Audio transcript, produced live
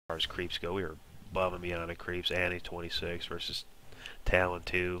as creeps go, we were above and beyond the creeps. Annie 26 versus Talon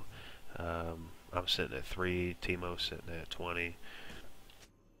 2. I'm sitting at 3. Timo's sitting at 20.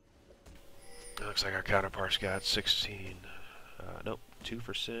 It looks like our counterparts got 16. Nope, 2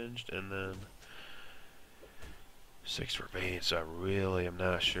 for Singed, and then 6 for Vane. So I really am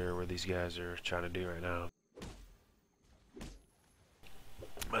not sure what these guys are trying to do right now.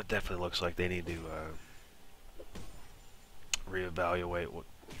 But it definitely looks like they need to reevaluate what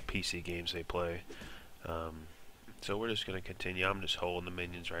PC games they play. So we're just going to continue. I'm just holding the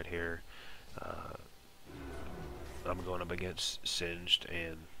minions right here. I'm going up against Singed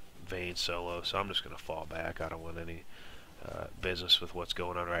and Vane solo, so I'm just going to fall back. I don't want any business with what's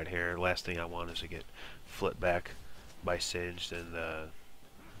going on right here. Last thing I want is to get flipped back by Singed and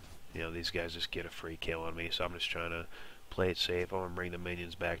you know, these guys just get a free kill on me. So I'm just trying to play it safe. I'm going to bring the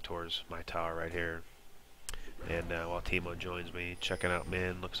minions back towards my tower right here. And while Timo joins me, checking out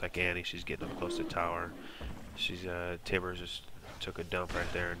Min. Looks like Annie, she's getting up close to tower. She's Tibbers just took a dump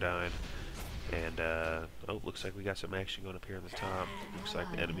right there and died. And oh, looks like we got some action going up here on the top. Looks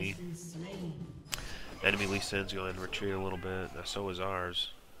like the enemy Lee Sin's going to retreat a little bit. So is ours.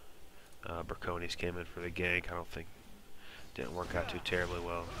 Burkonius came in for the gank. I don't think didn't work out too terribly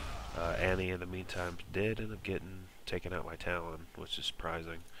well. Annie, in the meantime, did end up getting taken out by Talon, which is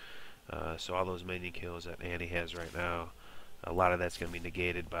surprising. So all those minion kills that Annie has right now, a lot of that's going to be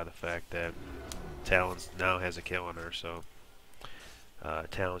negated by the fact that Talon now has a kill on her. So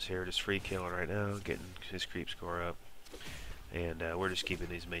Talon's here just free killing right now, getting his creep score up. And we're just keeping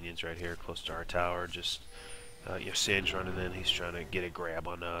these minions right here close to our tower. Just you know, Singe running in, he's trying to get a grab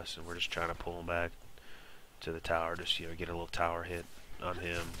on us, and we're just trying to pull him back to the tower, just, you know, get a little tower hit on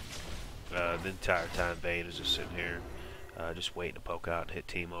him. The entire time Vane is just sitting here, just waiting to poke out and hit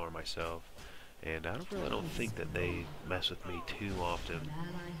Timo or myself. And I really don't think that they mess with me too often.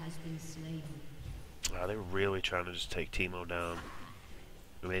 They're really trying to just take Timo down.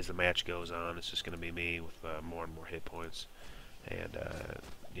 I mean, as the match goes on, it's just going to be me with more and more hit points. And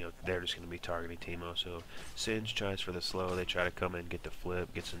you know, they're just going to be targeting Timo. So Singe tries for the slow. They try to come in, get the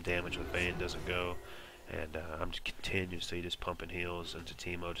flip, get some damage with Vane, doesn't go. And I'm just continuously just pumping heals into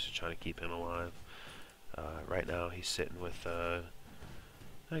Timo just to try to keep him alive. Right now he's sitting with,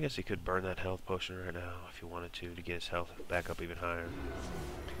 I guess he could burn that health potion right now if he wanted to get his health back up even higher.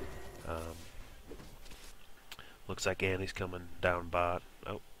 Looks like Annie's coming down bot.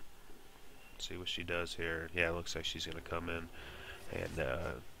 Oh, let's see what she does here. Yeah, it looks like she's going to come in. And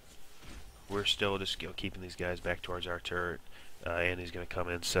we're still just, you know, keeping these guys back towards our turret. Annie's going to come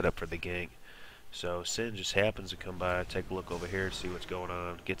in, set up for the gank. So Sin just happens to come by, take a look over here to see what's going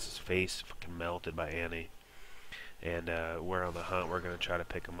on. Gets his face fucking melted by Annie. And we're on the hunt. We're going to try to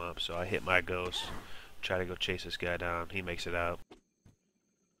pick him up. So I hit my ghost, try to go chase this guy down. He makes it out.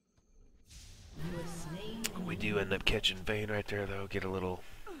 We do end up catching Vane right there, though. Get a little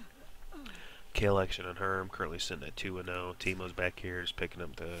kill action on her. I'm currently sitting at 2-0. Timo's back here just picking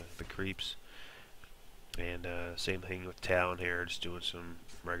up the creeps. And same thing with Talon here, just doing some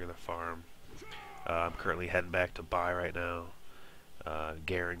regular farm. I'm currently heading back to buy right now.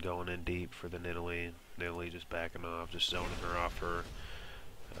 Garen going in deep for the Nidalee. Nidalee just backing off, just zoning her off her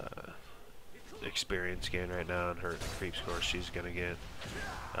experience gain right now and her creep score she's going to get.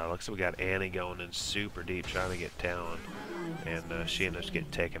 Looks like we got Annie going in super deep trying to get Talon. And she ended up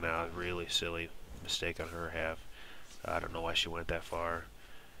getting taken out. Really silly mistake on her half. I don't know why she went that far.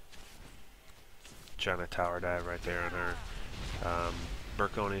 Trying to tower dive right there on her.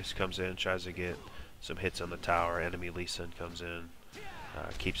 Burkonius comes in, tries to get some hits on the tower. Enemy Lee Sin comes in,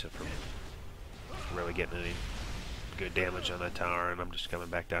 keeps it from really getting any good damage on that tower. And I'm just coming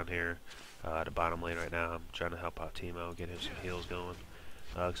back down here to bottom lane right now. I'm trying to help out Timo, get him some heals going.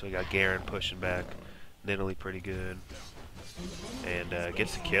 So we got Garen pushing back. Nidalee pretty good. And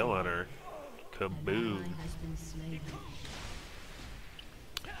gets the kill on her. Kaboom.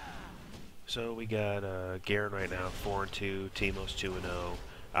 So we got Garen right now, 4-2. Timo's 2-0.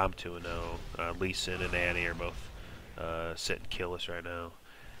 I'm 2-0. Lee Sin and Annie are both sitting killless right now.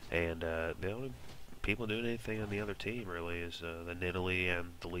 And the only people doing anything on the other team really is the Nidalee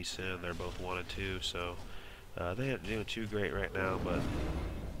and the Lee Sin. They're both 1-2. So they aren't doing too great right now, but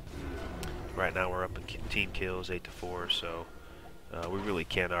right now we're up in team kills 8-4. So we really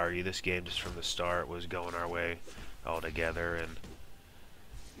can't argue. This game just from the start was going our way altogether. And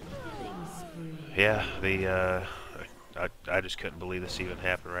yeah, I just couldn't believe this even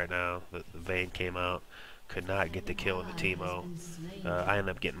happened right now. The Vane came out, could not get the kill on the Timo. I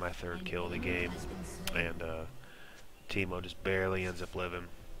ended up getting my third kill of the game, and Timo just barely ends up living.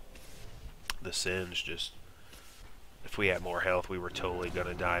 The Singe just if we had more health, we were totally going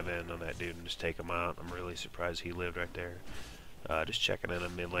to dive in on that dude and just take him out. I'm really surprised he lived right there. Just checking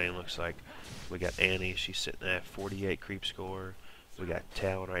in mid lane, looks like we got Annie. She's sitting at 48 creep score. We got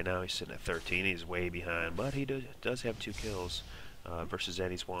Talon right now. He's sitting at 13. He's way behind, but he does have 2 kills versus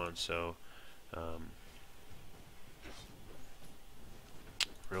Annie's 1. So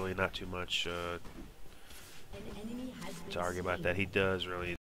really not too much to argue about that. He does really